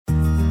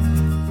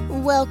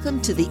and welcome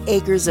to the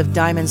Acres of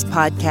Diamonds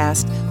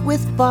podcast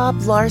with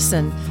Bob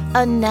Larson,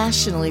 a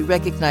nationally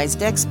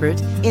recognized expert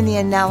in the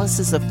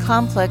analysis of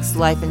complex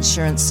life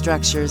insurance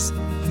structures.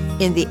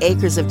 In the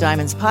Acres of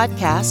Diamonds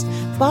podcast,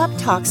 Bob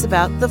talks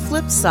about the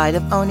flip side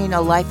of owning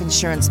a life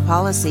insurance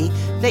policy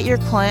that your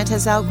client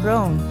has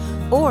outgrown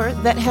or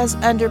that has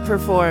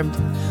underperformed.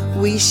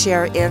 We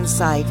share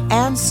insight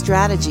and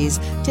strategies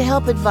to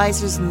help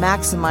advisors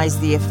maximize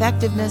the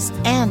effectiveness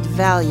and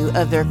value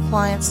of their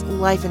clients'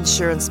 life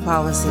insurance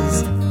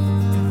policies.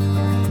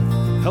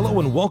 Hello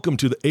and welcome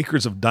to the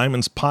Acres of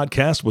Diamonds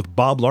podcast with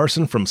Bob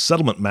Larson from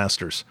Settlement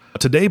Masters.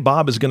 Today,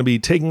 Bob is going to be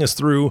taking us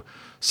through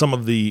some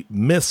of the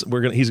myths.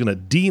 He's going to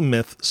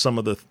demyth some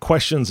of the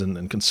questions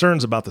and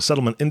concerns about the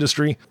settlement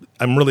industry.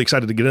 I'm really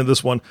excited to get into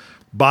this one.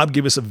 Bob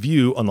gave us a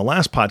view on the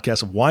last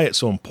podcast of why it's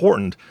so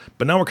important,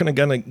 but now we're going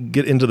to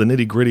get into the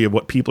nitty-gritty of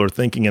what people are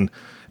thinking,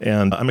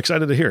 and I'm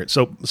excited to hear it.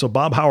 So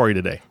Bob, how are you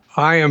today?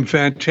 I am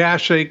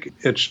fantastic.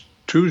 It's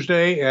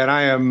Tuesday, and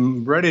I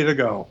am ready to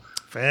go.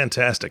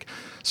 Fantastic.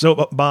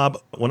 So,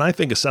 Bob, when I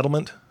think of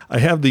settlement, I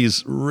have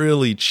these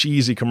really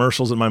cheesy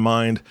commercials in my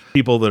mind.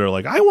 People that are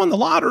like, I won the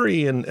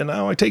lottery and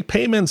now I take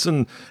payments,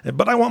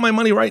 but I want my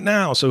money right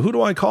now. So who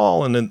do I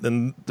call?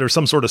 And there's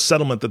some sort of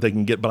settlement that they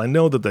can get. But I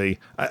know that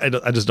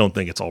I just don't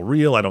think it's all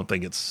real. I don't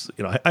think it's,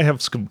 I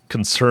have some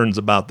concerns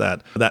about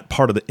that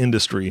part of the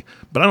industry,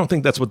 but I don't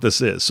think that's what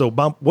this is. So,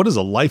 Bob, what is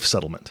a life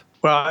settlement?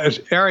 Well,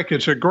 Eric,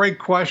 it's a great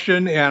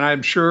question, and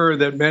I'm sure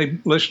that many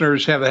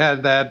listeners have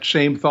had that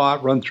same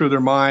thought run through their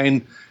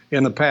mind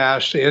in the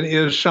past. It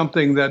is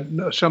something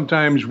that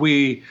sometimes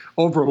we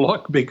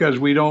overlook because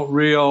we don't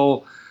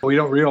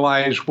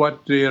realize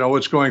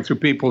what's going through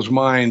people's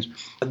minds.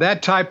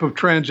 That type of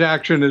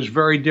transaction is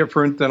very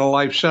different than a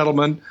life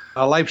settlement.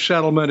 A life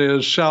settlement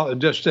is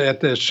just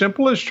at the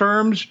simplest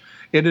terms.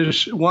 It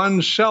is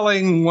one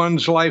selling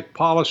one's life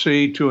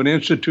policy to an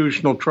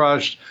institutional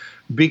trust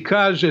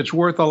because it's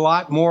worth a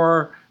lot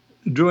more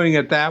doing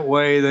it that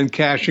way than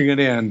cashing it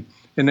in.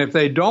 And if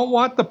they don't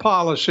want the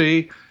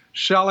policy,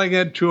 selling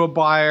it to a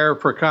buyer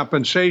for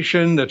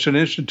compensation that's an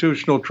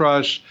institutional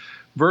trust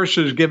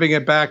versus giving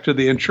it back to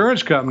the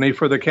insurance company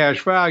for the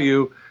cash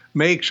value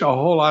makes a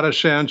whole lot of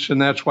sense, and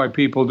that's why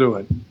people do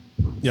it.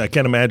 Yeah, I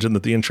can't imagine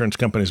that the insurance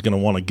company is going to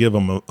want to give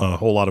them a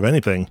whole lot of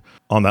anything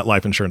on that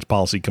life insurance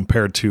policy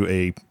compared to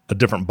a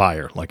different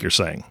buyer, like you're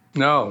saying.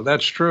 No,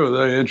 that's true.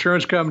 The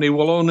insurance company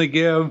will only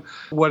give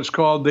what's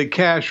called the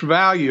cash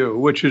value,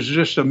 which is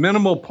just a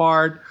minimal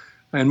part,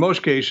 in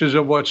most cases,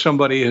 of what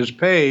somebody has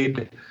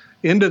paid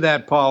into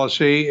that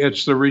policy.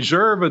 It's the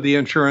reserve of the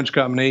insurance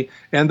company,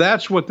 and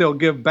that's what they'll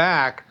give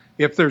back.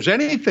 If there's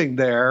anything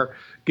there,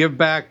 give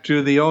back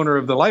to the owner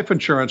of the life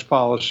insurance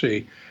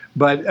policy.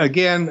 But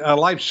again, a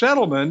life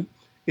settlement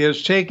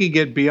is taking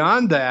it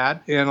beyond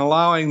that and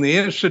allowing the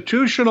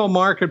institutional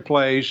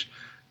marketplace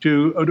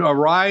to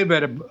arrive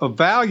at a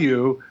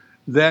value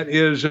that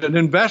is an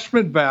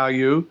investment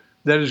value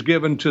that is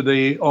given to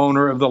the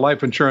owner of the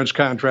life insurance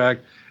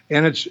contract.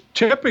 And it's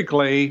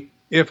typically,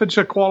 if it's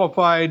a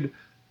qualified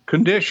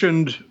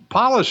conditioned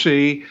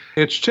policy,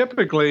 it's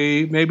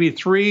typically maybe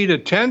 3 to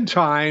 10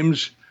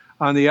 times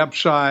on the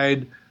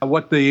upside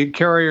what the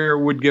carrier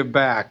would give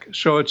back.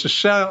 So it's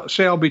a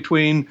sale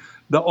between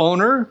the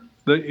owner,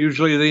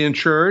 usually the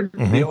insured,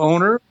 the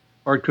owner,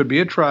 or it could be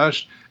a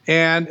trust,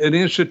 and an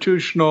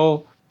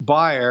institutional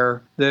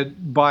buyer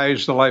that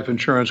buys the life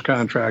insurance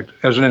contract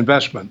as an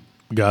investment.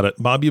 Got it.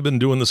 Bob, you've been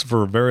doing this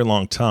for a very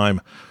long time.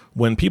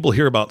 When people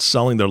hear about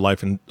selling their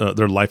life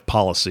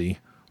policy,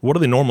 what do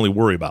they normally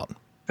worry about?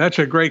 That's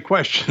a great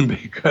question,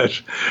 because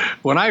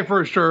when I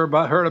first heard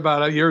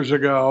about it years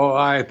ago,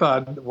 I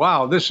thought,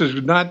 wow, this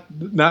is not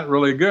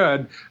really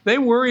good. They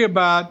worry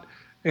about,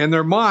 in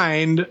their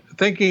mind,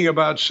 thinking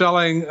about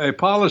selling a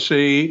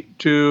policy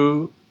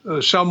to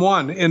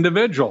someone,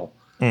 individual.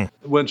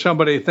 When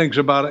somebody thinks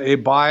about a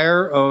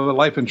buyer of a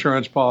life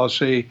insurance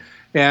policy,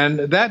 and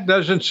that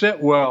doesn't sit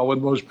well with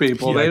most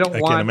people. Yeah, they don't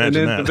want an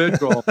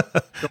individual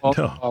to own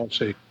the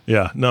policy.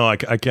 Yeah, no, I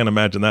can't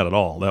imagine that at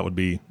all. That would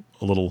be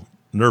a little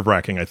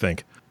nerve-wracking, I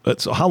think.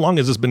 But so how long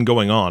has this been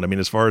going on? I mean,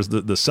 as far as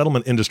the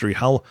settlement industry,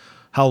 how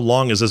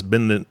long has this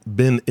been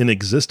in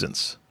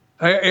existence?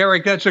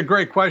 Eric, that's a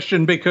great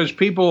question, because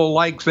people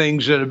like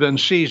things that have been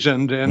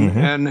seasoned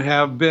and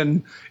have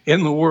been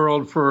in the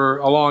world for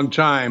a long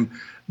time.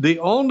 The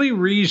only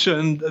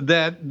reason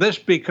that this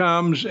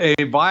becomes a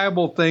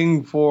viable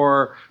thing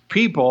for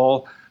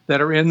people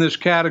that are in this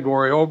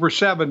category over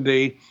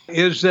 70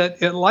 is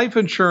that life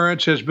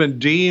insurance has been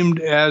deemed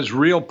as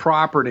real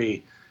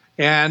property.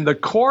 And the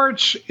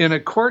courts, in a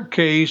court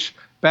case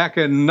back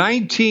in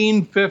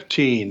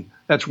 1915,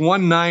 that's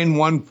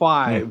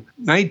 1915,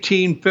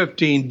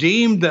 1915,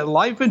 deemed that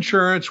life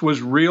insurance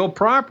was real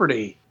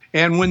property.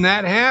 And when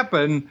that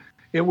happened,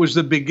 it was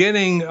the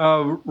beginning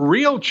of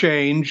real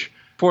change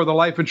for the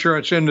life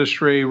insurance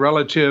industry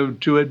relative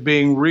to it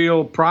being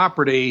real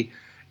property.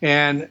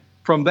 And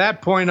from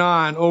that point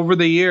on, over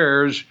the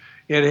years,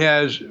 it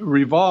has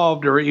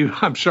evolved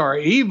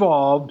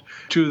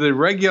to the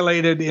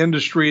regulated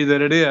industry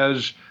that it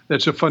is,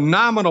 that's a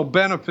phenomenal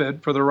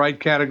benefit for the right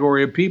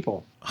category of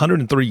people.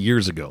 103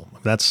 years ago.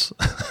 That's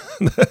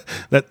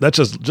that's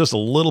just a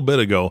little bit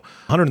ago.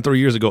 103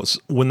 years ago.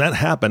 When that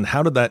happened,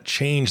 how did that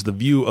change the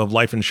view of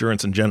life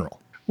insurance in general?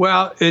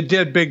 Well, it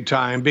did big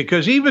time,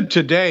 because even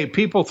today,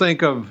 people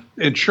think of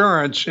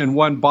insurance in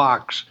one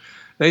box.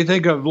 They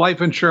think of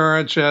life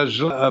insurance as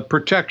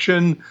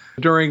protection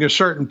during a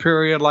certain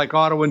period, like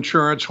auto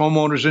insurance,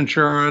 homeowners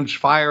insurance,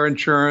 fire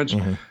insurance.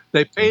 Mm-hmm.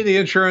 They pay the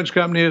insurance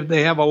company if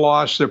they have a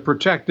loss. They're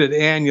protected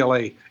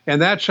annually.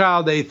 And that's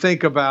how they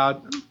think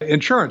about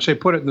insurance. They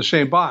put it in the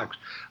same box.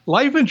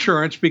 Life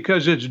insurance,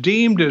 because it's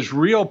deemed as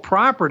real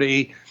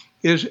property,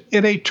 is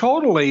in a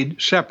totally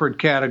separate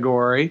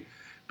category,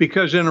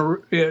 because in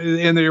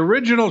the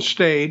original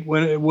state,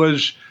 when it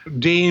was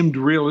deemed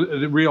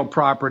real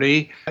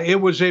property,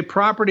 it was a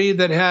property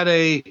that had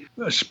a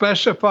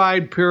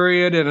specified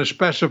period and a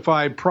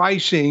specified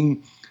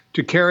pricing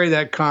to carry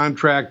that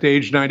contract to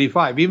age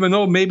 95. Even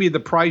though maybe the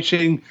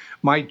pricing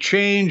might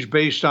change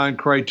based on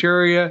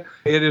criteria,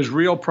 it is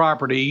real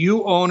property.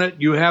 You own it.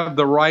 You have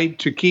the right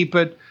to keep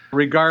it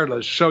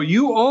regardless. So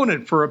you own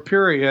it for a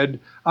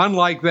period,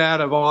 unlike that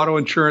of auto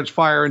insurance,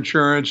 fire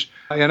insurance,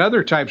 and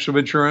other types of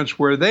insurance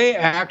where they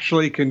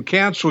actually can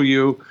cancel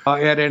you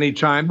at any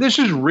time. This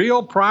is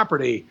real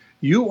property.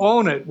 You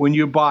own it when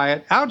you buy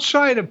it,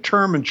 outside of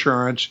term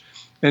insurance.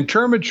 And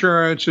term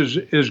insurance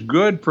is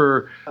good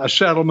for a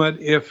settlement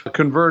if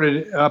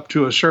converted up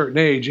to a certain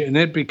age, and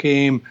it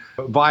became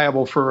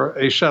viable for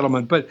a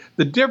settlement. But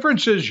the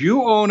difference is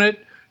you own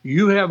it.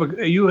 You have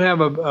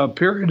a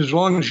period. As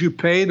long as you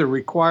pay the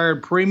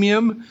required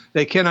premium,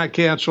 they cannot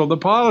cancel the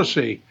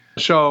policy.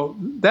 So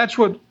that's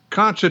what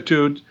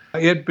constitutes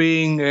it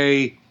being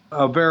a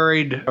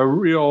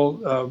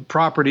real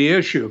property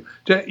issue.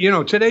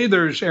 Today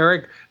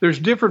there's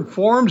different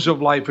forms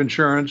of life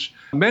insurance.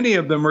 Many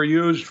of them are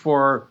used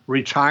for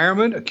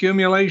retirement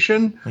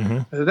accumulation.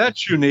 Mm-hmm.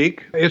 That's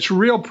unique. It's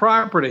real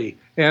property.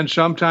 And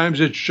sometimes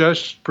it's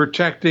just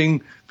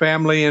protecting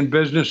family and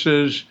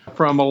businesses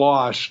from a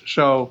loss.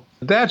 So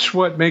that's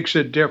what makes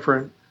it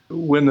different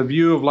when the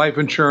view of life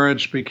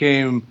insurance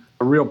became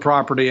a real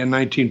property in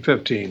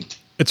 1915.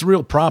 It's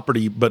real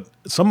property, but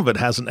some of it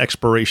has an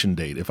expiration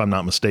date, if I'm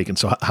not mistaken.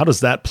 So how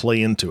does that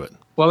play into it?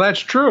 Well, that's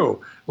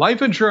true.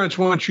 Life insurance,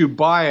 once you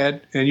buy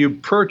it and you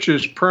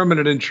purchase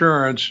permanent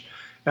insurance,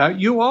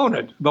 you own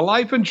it. The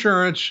life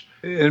insurance,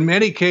 in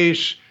many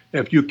cases,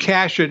 if you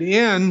cash it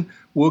in,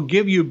 will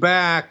give you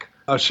back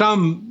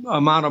some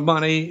amount of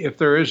money, if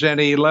there is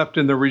any left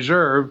in the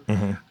reserve,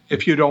 mm-hmm.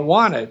 if you don't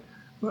want it.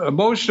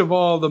 Most of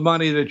all, the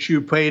money that you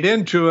paid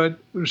into it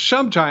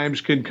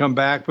sometimes can come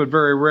back, but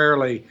very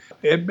rarely.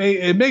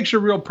 It makes a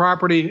real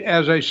property.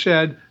 As I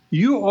said,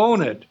 you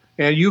own it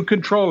and you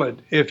control it.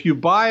 If you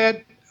buy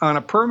it on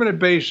a permanent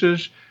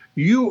basis,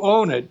 you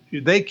own it.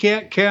 They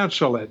can't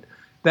cancel it.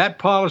 That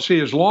policy,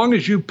 as long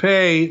as you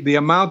pay the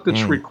amount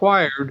that's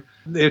required,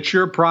 it's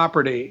your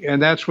property. And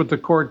that's what the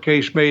court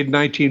case made in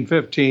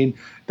 1915.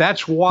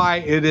 That's why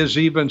it is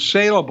even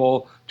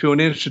saleable to an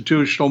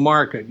institutional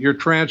market. You're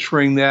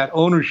transferring that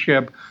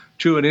ownership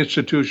to an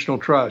institutional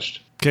trust.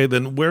 Okay,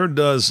 then where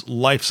does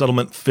life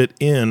settlement fit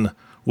in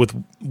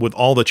with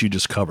all that you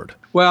just covered?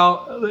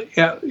 Well,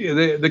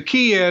 the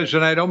key is,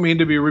 and I don't mean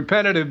to be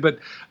repetitive, but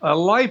a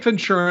life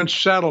insurance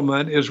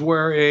settlement is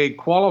where a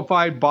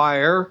qualified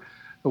buyer,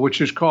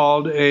 which is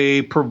called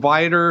a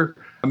provider,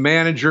 a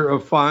manager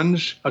of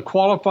funds, a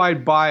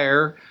qualified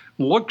buyer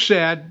looks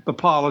at the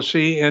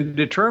policy and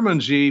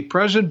determines the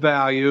present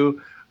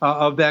value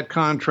of that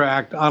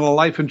contract on a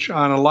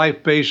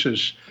life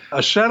basis.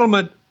 A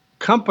settlement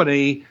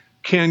company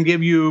can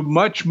give you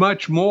much,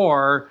 much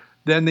more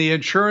than the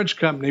insurance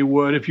company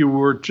would if you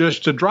were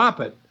just to drop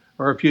it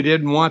or if you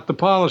didn't want the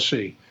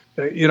policy.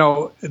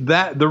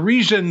 That the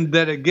reason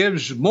that it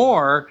gives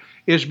more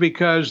is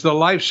because the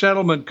life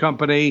settlement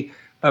company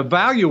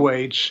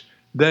evaluates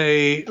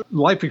the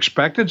life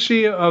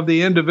expectancy of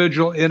the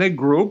individual in a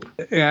group,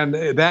 and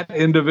that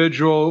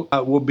individual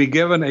will be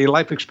given a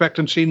life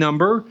expectancy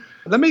number.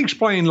 Let me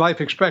explain life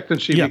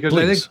expectancy because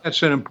please. I think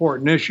that's an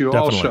important issue.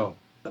 Definitely. Also.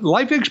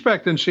 Life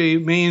expectancy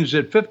means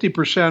that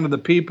 50% of the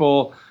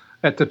people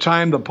at the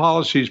time the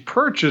policy is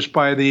purchased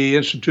by the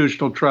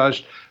institutional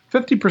trust,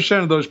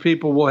 50% of those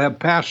people will have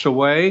passed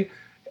away,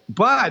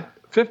 but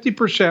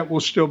 50% will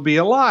still be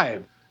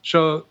alive.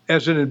 So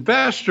as an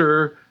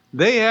investor,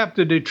 they have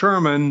to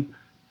determine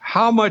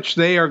how much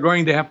they are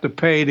going to have to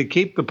pay to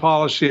keep the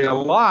policy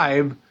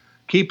alive,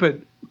 keep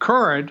it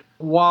current,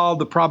 while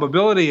the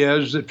probability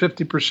is that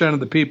 50% of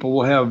the people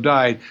will have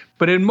died.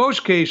 But in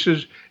most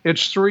cases,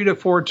 it's 3 to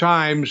 4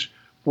 times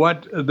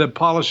what the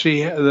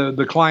policy,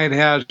 the client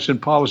has in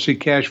policy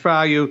cash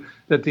value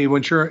that the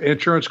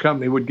insurance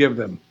company would give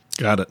them.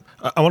 Got it.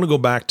 I want to go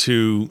back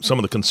to some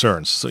of the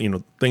concerns. So,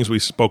 things we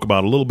spoke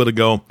about a little bit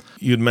ago.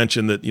 You'd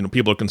mentioned that,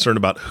 people are concerned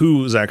about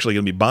who's actually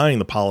going to be buying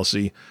the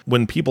policy.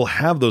 When people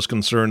have those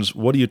concerns,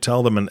 what do you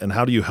tell them and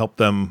how do you help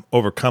them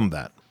overcome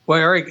that? Well,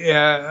 Eric,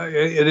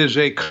 it is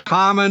a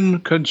common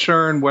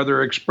concern,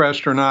 whether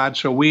expressed or not,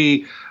 so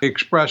we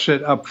express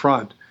it up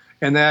front.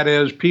 and that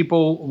is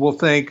people will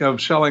think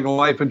of selling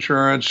life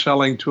insurance,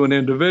 selling to an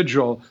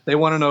individual. They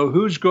want to know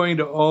who's going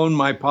to own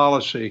my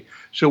policy.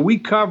 So we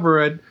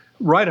cover it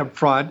right up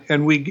front,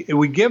 and we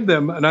give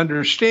them an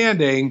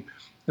understanding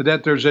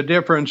that there's a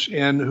difference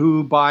in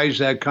who buys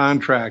that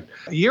contract.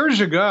 Years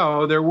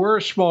ago, there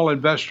were small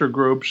investor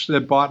groups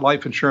that bought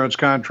life insurance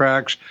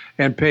contracts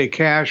and pay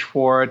cash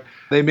for it.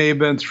 They may have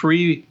been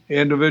 3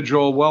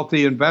 individual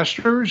wealthy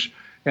investors,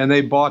 and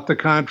they bought the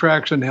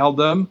contracts and held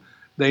them.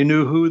 They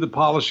knew who the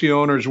policy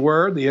owners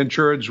were, the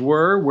insureds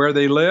were, where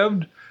they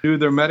lived, knew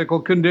their medical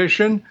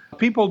condition.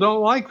 People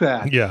don't like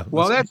that. Yeah.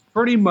 Well, that's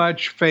pretty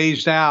much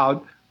phased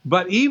out.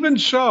 But even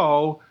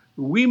so,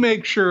 we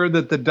make sure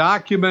that the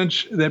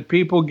documents that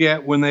people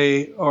get when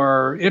they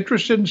are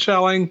interested in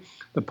selling,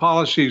 the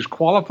policy is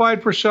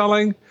qualified for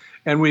selling,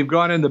 and we've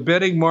gone in the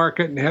bidding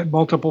market and had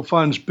multiple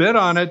funds bid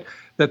on it,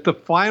 that the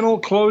final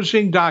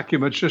closing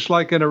documents, just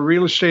like in a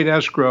real estate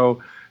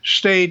escrow,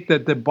 state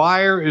that the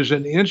buyer is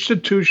an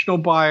institutional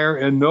buyer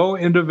and no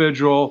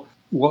individual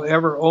will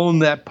ever own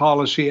that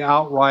policy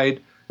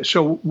outright.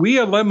 So we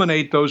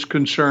eliminate those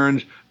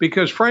concerns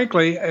because,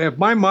 frankly, if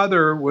my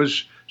mother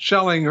was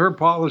selling her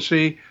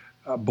policy,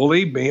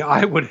 believe me,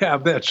 I would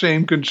have that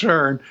same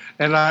concern,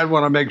 and I'd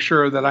want to make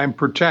sure that I'm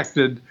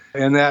protected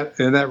in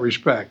that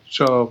respect.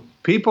 So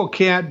people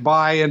can't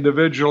buy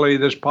individually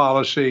this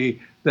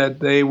policy that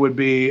they would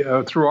be,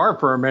 through our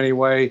firm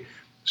anyway,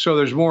 so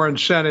there's more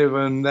incentive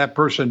in that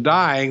person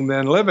dying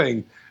than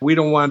living. We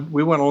want to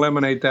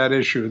eliminate that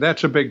issue.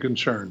 That's a big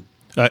concern.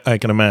 I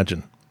can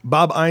imagine.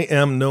 Bob, I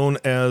am known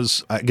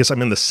as, I guess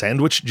I'm in the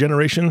sandwich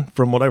generation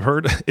from what I've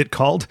heard it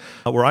called,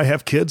 where I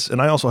have kids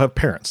and I also have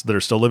parents that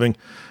are still living.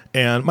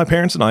 And my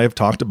parents and I have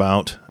talked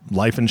about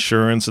life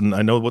insurance, and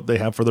I know what they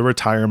have for their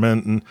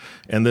retirement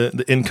and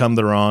the income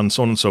they're on,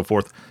 so on and so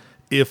forth.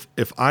 If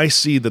I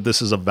see that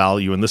this is a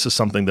value and this is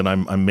something that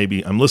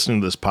I'm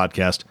listening to this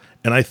podcast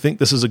and I think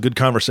this is a good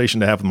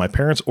conversation to have with my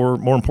parents, or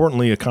more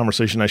importantly, a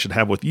conversation I should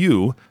have with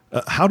you,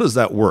 how does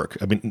that work?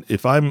 I mean,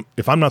 if I'm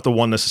not the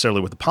one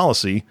necessarily with the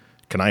policy,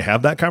 can I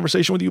have that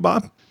conversation with you,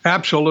 Bob?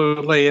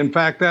 Absolutely. In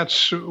fact,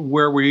 that's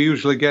where we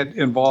usually get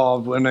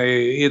involved when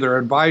either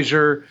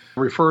advisor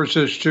refers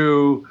us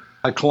to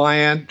a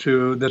client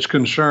that's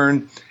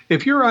concerned.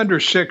 If you're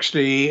under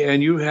 60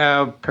 and you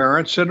have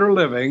parents that are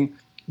living,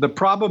 the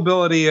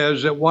probability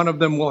is that one of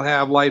them will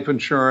have life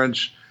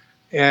insurance.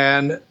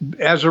 And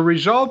as a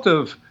result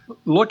of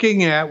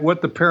looking at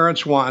what the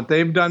parents want,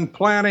 they've done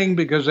planning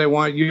because they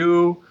want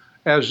you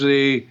as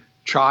the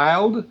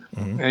child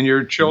and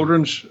your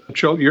children's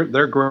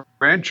their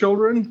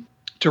grandchildren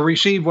to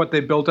receive what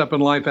they built up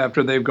in life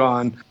after they've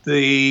gone.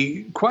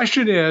 The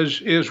question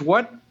is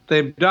what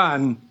they've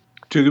done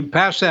to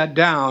pass that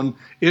down,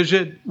 is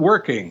it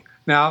working?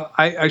 Now,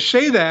 I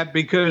say that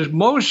because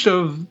most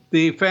of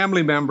the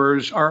family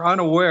members are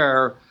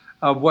unaware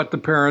of what the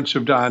parents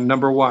have done,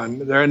 number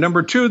one.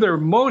 Number two, they're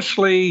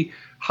mostly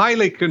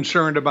highly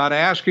concerned about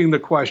asking the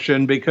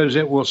question because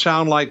it will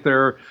sound like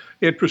they're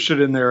interested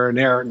in their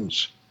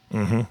inheritance.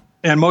 Mm-hmm.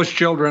 And most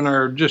children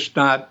are just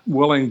not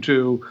willing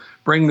to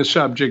bring the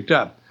subject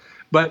up.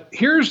 But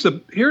here's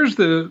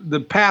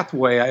the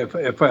pathway,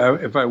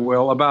 if I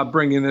will, about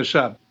bringing this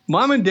up.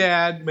 Mom and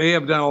dad may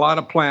have done a lot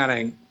of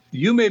planning.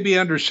 You may be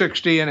under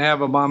 60 and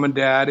have a mom and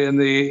dad in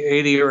the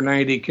 80 or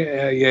 90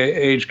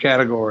 age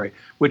category,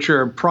 which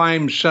are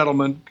prime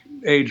settlement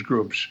age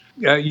groups.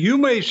 You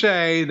may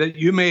say that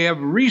you may have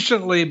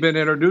recently been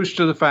introduced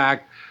to the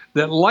fact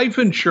that life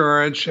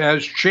insurance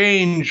has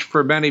changed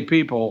for many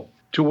people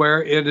to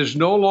where it is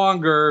no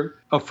longer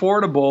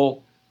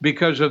affordable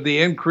because of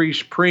the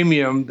increased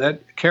premium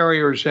that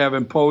carriers have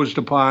imposed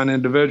upon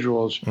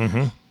individuals.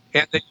 Mm-hmm.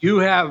 And that you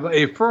have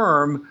a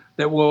firm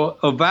that will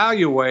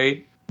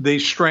evaluate the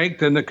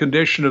strength and the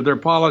condition of their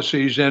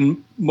policies,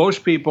 and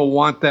most people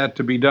want that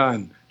to be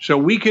done. So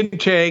we can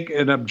take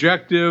an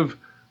objective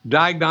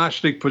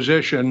diagnostic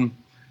position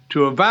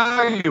to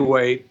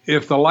evaluate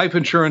if the life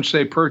insurance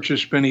they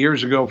purchased many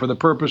years ago for the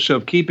purpose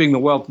of keeping the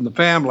wealth in the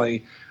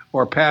family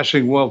or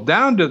passing wealth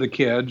down to the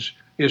kids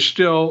is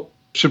still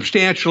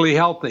substantially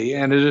healthy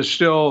and it is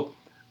still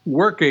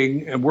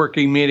working, and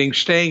working meaning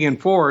staying in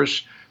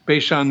force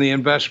based on the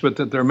investment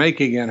that they're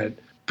making in it.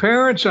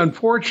 Parents,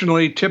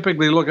 unfortunately,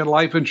 typically look at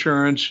life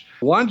insurance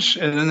once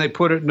and then they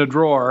put it in a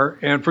drawer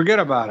and forget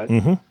about it.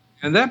 Mm-hmm.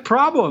 And that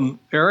problem,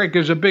 Eric,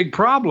 is a big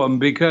problem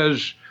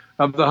because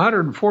of the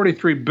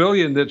 $143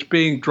 billion that's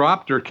being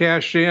dropped or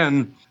cashed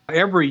in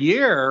every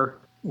year,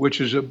 which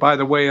is, by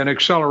the way, an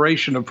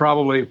acceleration of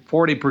probably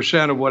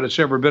 40% of what it's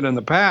ever been in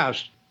the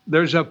past.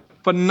 There's a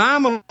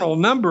phenomenal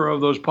number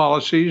of those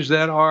policies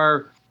that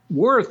are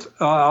worth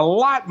a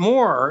lot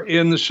more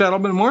in the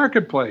settlement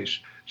marketplace.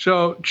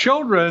 So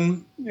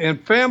children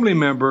and family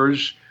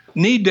members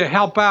need to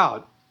help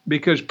out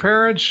because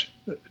parents,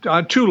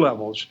 on two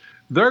levels,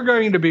 they're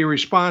going to be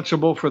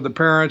responsible for the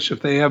parents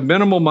if they have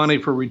minimal money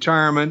for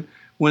retirement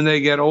when they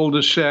get old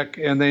or sick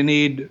and they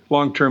need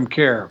long-term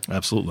care.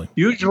 Absolutely.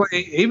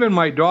 Usually, even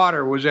my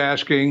daughter was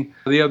asking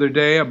the other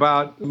day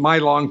about my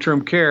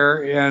long-term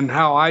care and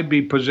how I'd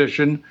be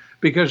positioned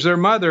because their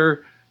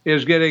mother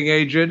is getting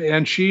aged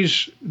and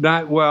she's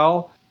not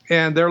well,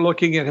 and they're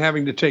looking at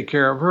having to take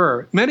care of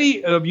her.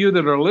 Many of you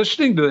that are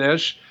listening to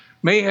this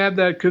may have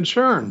that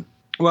concern.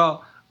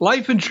 Well,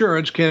 life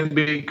insurance can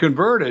be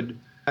converted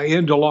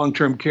into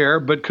long-term care,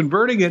 but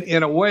converting it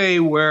in a way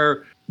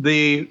where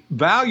the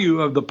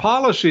value of the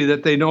policy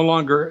that they no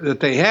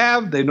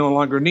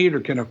longer need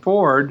or can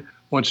afford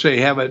once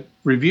they have it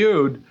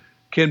reviewed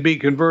can be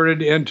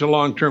converted into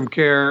long-term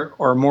care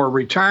or more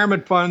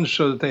retirement funds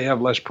so that they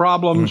have less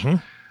problems. Mm-hmm.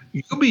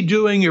 You'll be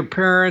doing your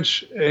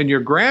parents and your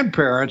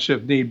grandparents,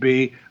 if need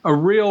be, a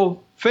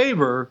real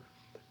favor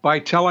by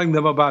telling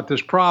them about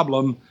this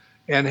problem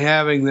and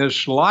having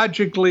this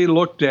logically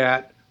looked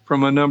at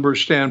from a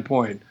numbers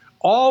standpoint.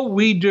 All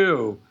we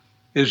do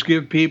is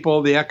give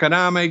people the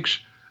economics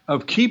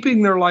of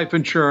keeping their life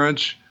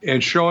insurance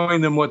and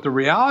showing them what the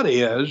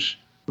reality is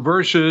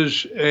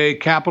versus a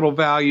capital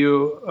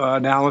value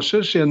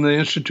analysis in the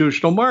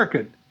institutional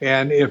market.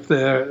 And if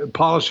the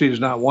policy is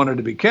not wanted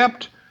to be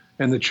kept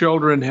and the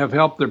children have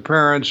helped their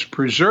parents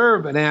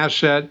preserve an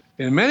asset,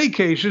 in many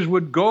cases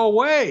would go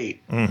away.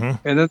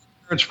 Mm-hmm. And then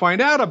the parents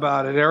find out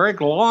about it,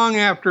 Eric, long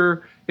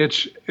after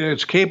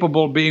it's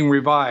capable of being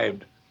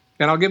revived.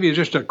 And I'll give you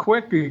just a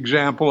quick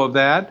example of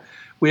that.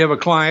 We have a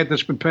client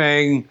that's been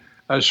paying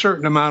a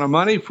certain amount of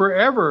money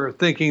forever,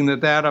 thinking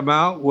that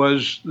amount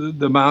was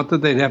the amount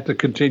that they'd have to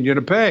continue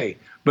to pay.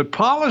 But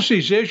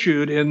policies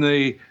issued in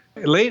the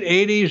late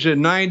 80s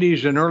and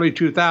 90s and early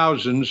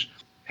 2000s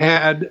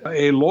had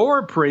a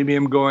lower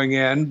premium going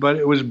in, but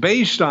it was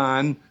based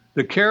on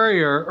the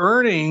carrier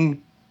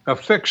earning a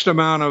fixed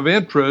amount of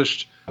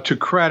interest to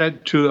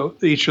credit to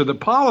each of the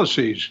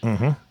policies.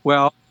 Mm-hmm.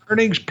 Well,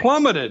 earnings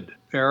plummeted,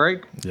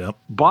 Eric. Yep.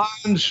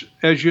 Bonds,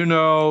 as you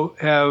know,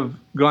 have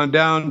gone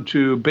down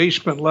to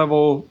basement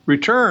level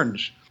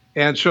returns.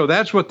 And so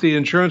that's what the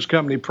insurance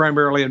company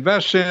primarily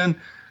invests in.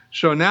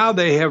 So now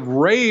they have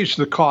raised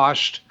the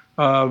cost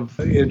of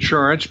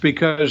insurance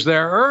because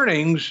their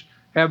earnings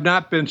have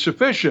not been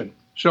sufficient.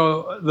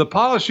 So the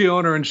policy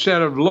owner,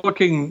 instead of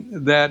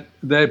looking that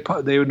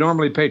they would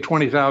normally pay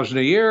 $20,000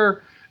 a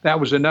year,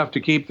 that was enough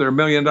to keep their $1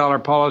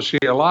 million policy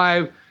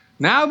alive.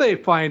 Now they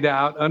find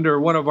out under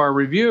one of our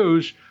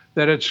reviews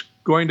that it's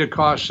going to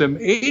cost them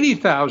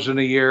 $80,000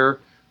 a year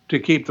to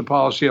keep the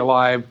policy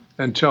alive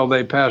until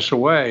they pass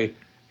away,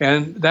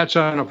 and that's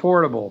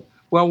unaffordable.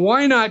 Well,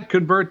 why not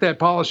convert that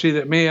policy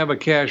that may have a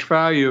cash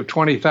value of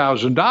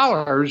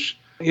 $20,000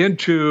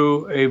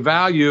 into a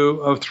value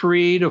of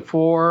 $300,000 to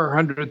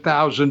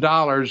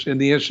 $400,000 in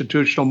the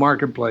institutional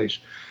marketplace?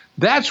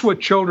 That's what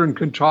children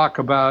can talk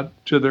about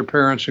to their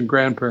parents and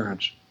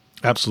grandparents.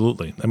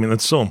 Absolutely. I mean,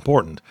 that's so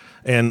important.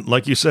 And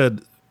like you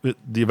said,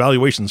 the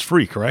evaluation's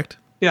free, correct?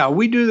 Yeah,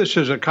 we do this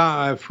as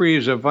free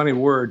is a funny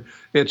word.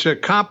 It's a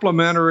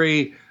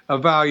complimentary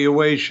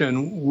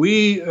evaluation.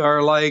 We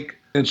are like,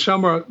 in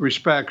some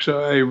respects,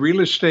 a real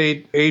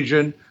estate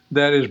agent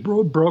that is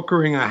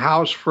brokering a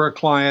house for a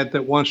client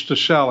that wants to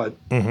sell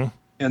it. Mm-hmm.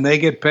 And they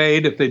get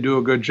paid if they do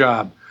a good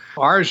job.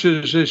 Ours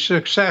is a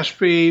success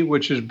fee,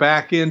 which is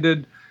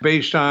back-ended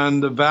based on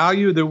the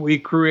value that we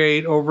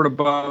create over and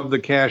above the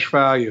cash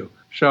value.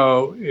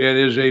 So it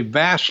is a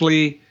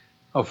vastly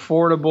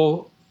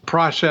affordable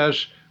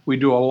process. We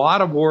do a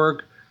lot of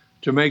work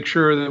to make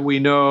sure that we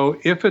know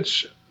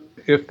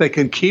if they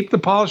can keep the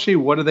policy,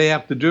 what do they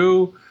have to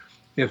do?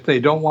 If they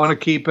don't want to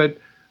keep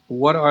it,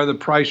 what are the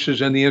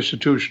prices in the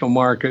institutional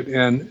market?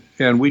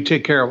 And we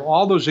take care of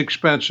all those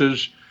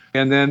expenses.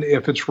 And then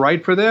if it's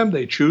right for them,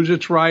 they choose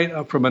it's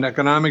right from an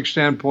economic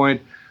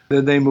standpoint,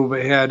 then they move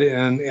ahead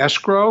and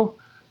escrow,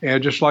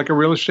 and just like a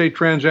real estate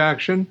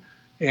transaction,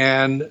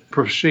 and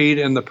proceed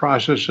in the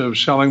process of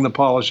selling the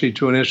policy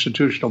to an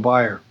institutional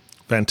buyer.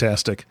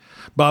 Fantastic.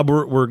 Bob,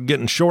 we're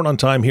getting short on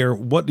time here.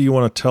 What do you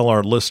want to tell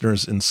our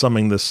listeners in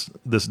summing this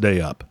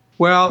day up?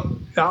 Well,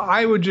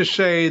 I would just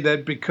say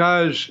that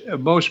because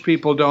most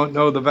people don't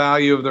know the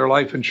value of their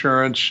life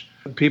insurance,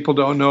 people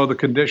don't know the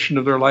condition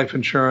of their life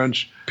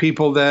insurance,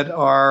 people that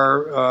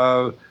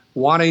are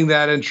wanting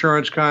that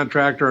insurance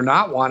contract or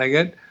not wanting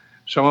it,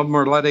 some of them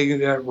are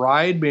letting it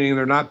ride, meaning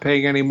they're not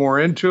paying any more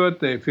into it.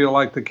 They feel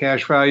like the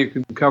cash value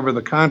can cover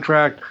the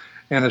contract,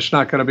 and it's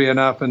not going to be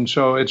enough, and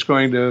so it's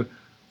going to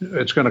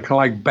kind of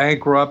like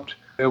bankrupt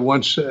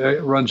once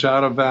it runs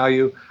out of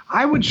value.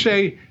 I would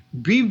say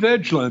be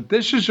vigilant.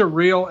 This is a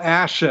real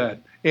asset,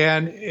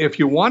 and if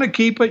you want to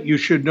keep it, you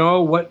should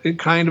know what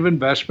kind of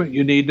investment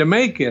you need to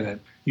make in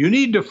it. You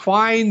need to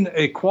find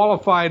a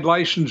qualified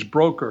licensed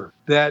broker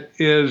that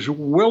is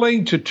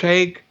willing to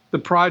take the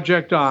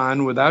project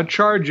on without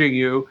charging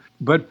you,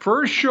 but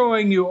first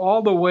showing you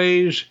all the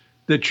ways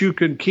that you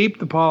can keep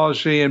the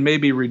policy and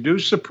maybe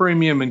reduce the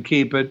premium and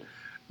keep it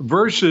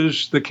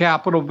versus the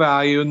capital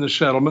value in the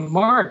settlement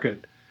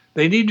market.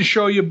 They need to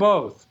show you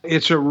both.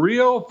 It's a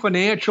real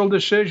financial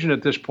decision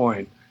at this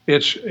point.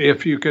 It's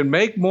if you can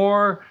make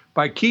more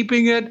by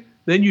keeping it,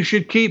 then you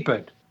should keep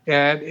it.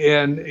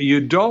 And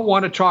you don't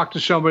want to talk to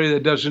somebody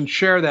that doesn't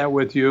share that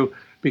with you,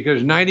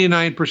 because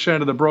 99%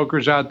 of the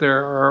brokers out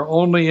there are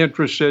only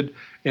interested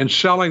in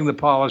selling the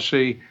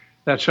policy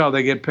That's how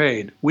they get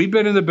paid. We've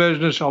been in the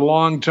business a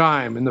long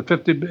time, in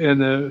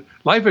the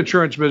life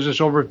insurance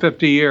business over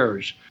 50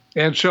 years.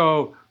 And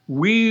so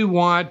we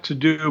want to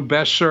do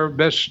best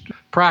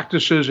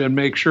practices and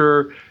make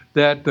sure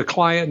that the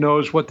client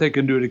knows what they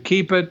can do to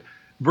keep it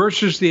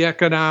versus the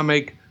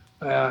economics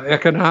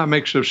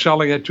of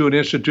selling it to an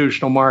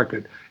institutional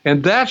market.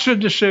 And that's a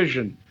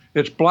decision.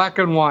 It's black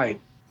and white.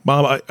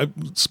 Bob,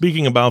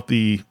 speaking about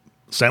the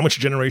sandwich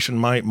generation,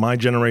 my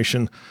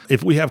generation,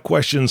 if we have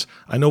questions,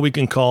 I know we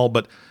can call,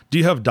 but do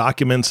you have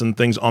documents and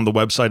things on the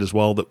website as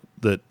well that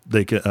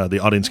they can, the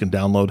audience can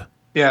download?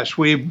 Yes,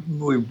 we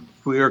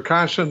are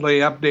constantly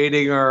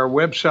updating our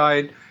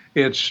website.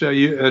 It's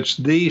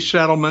the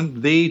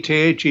settlement,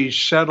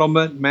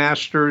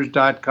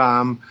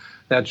 settlementmasters.com.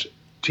 That's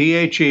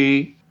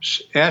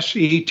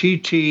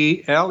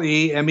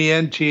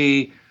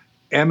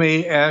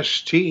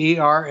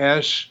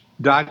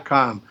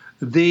settlementmasters.com.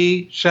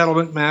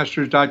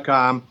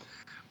 thesettlementmasters.com,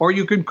 or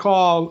you can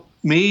call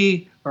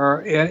me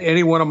or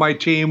any one of my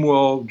team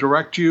will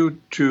direct you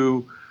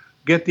to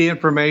get the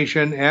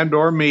information and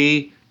or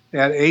me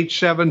at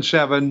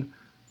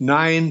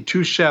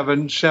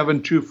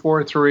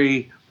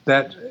 877-927-7243.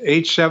 That's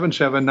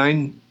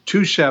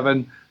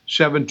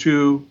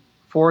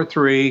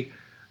 877-927-7243.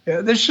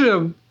 This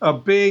is a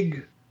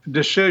big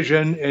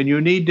decision, and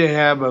you need to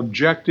have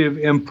objective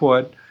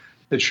input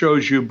that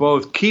shows you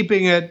both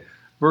keeping it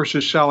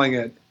versus selling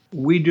it.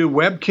 We do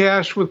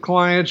webcasts with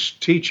clients,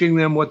 teaching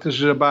them what this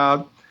is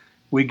about.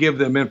 We give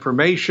them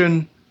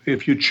information.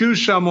 If you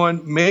choose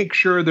someone, make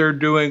sure they're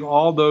doing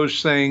all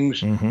those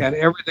things and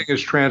everything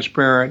is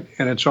transparent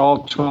and it's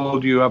all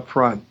told you up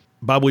front.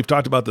 Bob, we've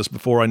talked about this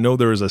before. I know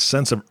there is a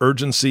sense of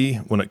urgency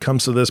when it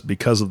comes to this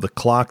because of the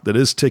clock that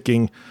is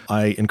ticking.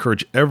 I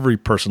encourage every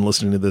person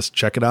listening to this,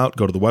 check it out,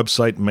 go to the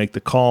website, make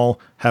the call,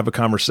 have a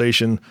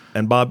conversation.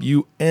 And Bob,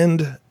 you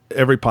end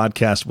every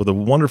podcast with a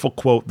wonderful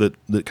quote that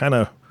kind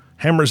of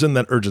hammers in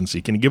that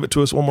urgency. Can you give it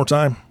to us one more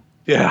time?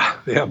 Yeah,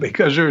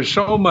 because there's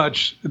so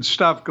much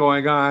stuff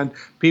going on,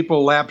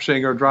 people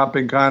lapsing or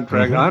dropping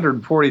contract,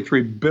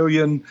 143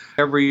 billion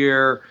every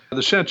year.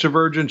 The sense of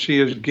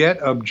urgency is get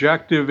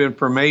objective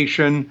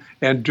information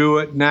and do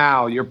it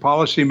now. Your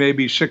policy may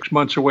be 6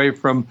 months away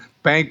from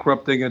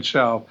bankrupting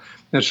itself.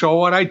 And so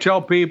what I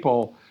tell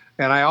people,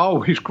 and I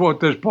always quote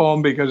this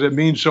poem because it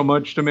means so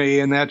much to me,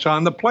 and that's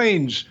on the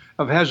plains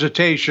of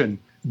hesitation,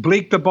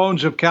 bleak the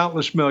bones of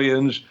countless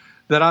millions,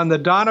 that on the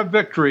dawn of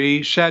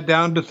victory sat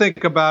down to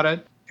think about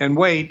it and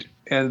wait,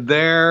 and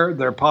there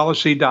their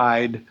policy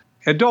died.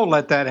 And don't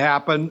let that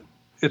happen.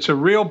 It's a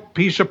real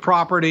piece of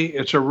property.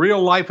 It's a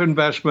real life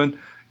investment.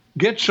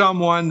 Get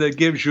someone that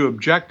gives you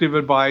objective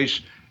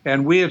advice,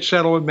 and we at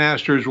Settlement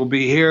Masters will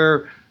be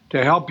here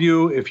to help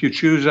you if you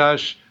choose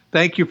us.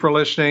 Thank you for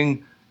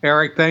listening.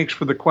 Eric, thanks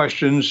for the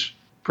questions.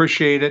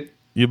 Appreciate it.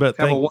 You bet.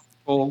 Have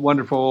a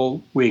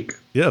wonderful week.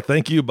 Yeah,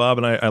 thank you, Bob.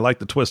 And I like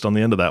the twist on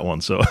the end of that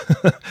one. So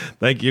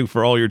thank you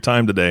for all your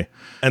time today.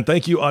 And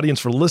thank you, audience,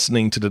 for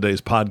listening to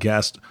today's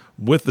podcast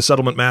with the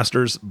Settlement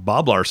Masters,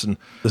 Bob Larson.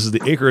 This is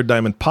the Acre of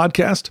Diamond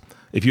podcast.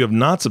 If you have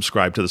not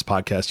subscribed to this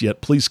podcast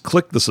yet, please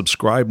click the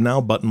subscribe now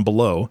button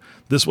below.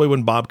 This way,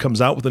 when Bob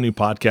comes out with a new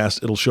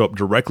podcast, it'll show up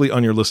directly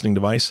on your listening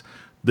device.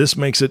 This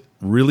makes it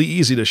really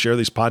easy to share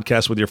these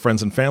podcasts with your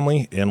friends and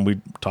family. And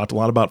we talked a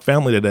lot about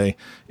family today.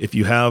 If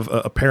you have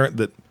a parent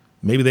that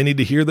maybe they need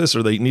to hear this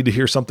or they need to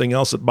hear something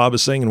else that Bob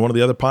is saying in one of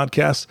the other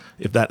podcasts,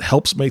 if that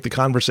helps make the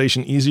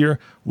conversation easier,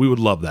 we would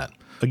love that.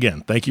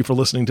 Again, thank you for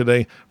listening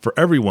today. For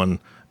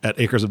everyone at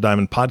Acres of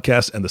Diamond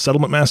Podcast and the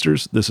Settlement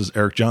Masters, this is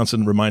Eric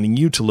Johnson reminding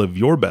you to live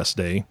your best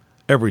day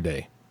every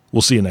day.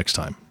 We'll see you next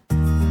time.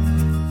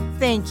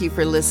 Thank you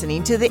for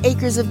listening to the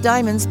Acres of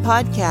Diamonds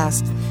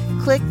podcast.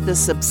 Click the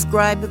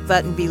subscribe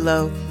button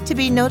below to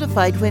be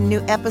notified when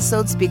new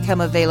episodes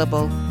become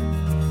available.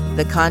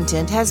 The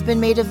content has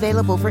been made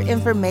available for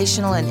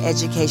informational and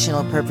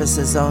educational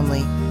purposes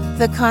only.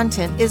 The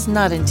content is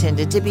not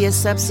intended to be a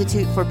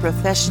substitute for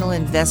professional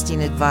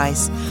investing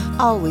advice.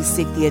 Always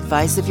seek the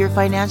advice of your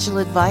financial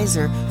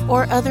advisor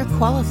or other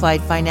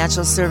qualified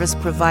financial service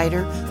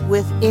provider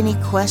with any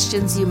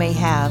questions you may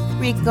have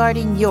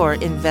regarding your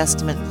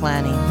investment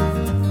planning.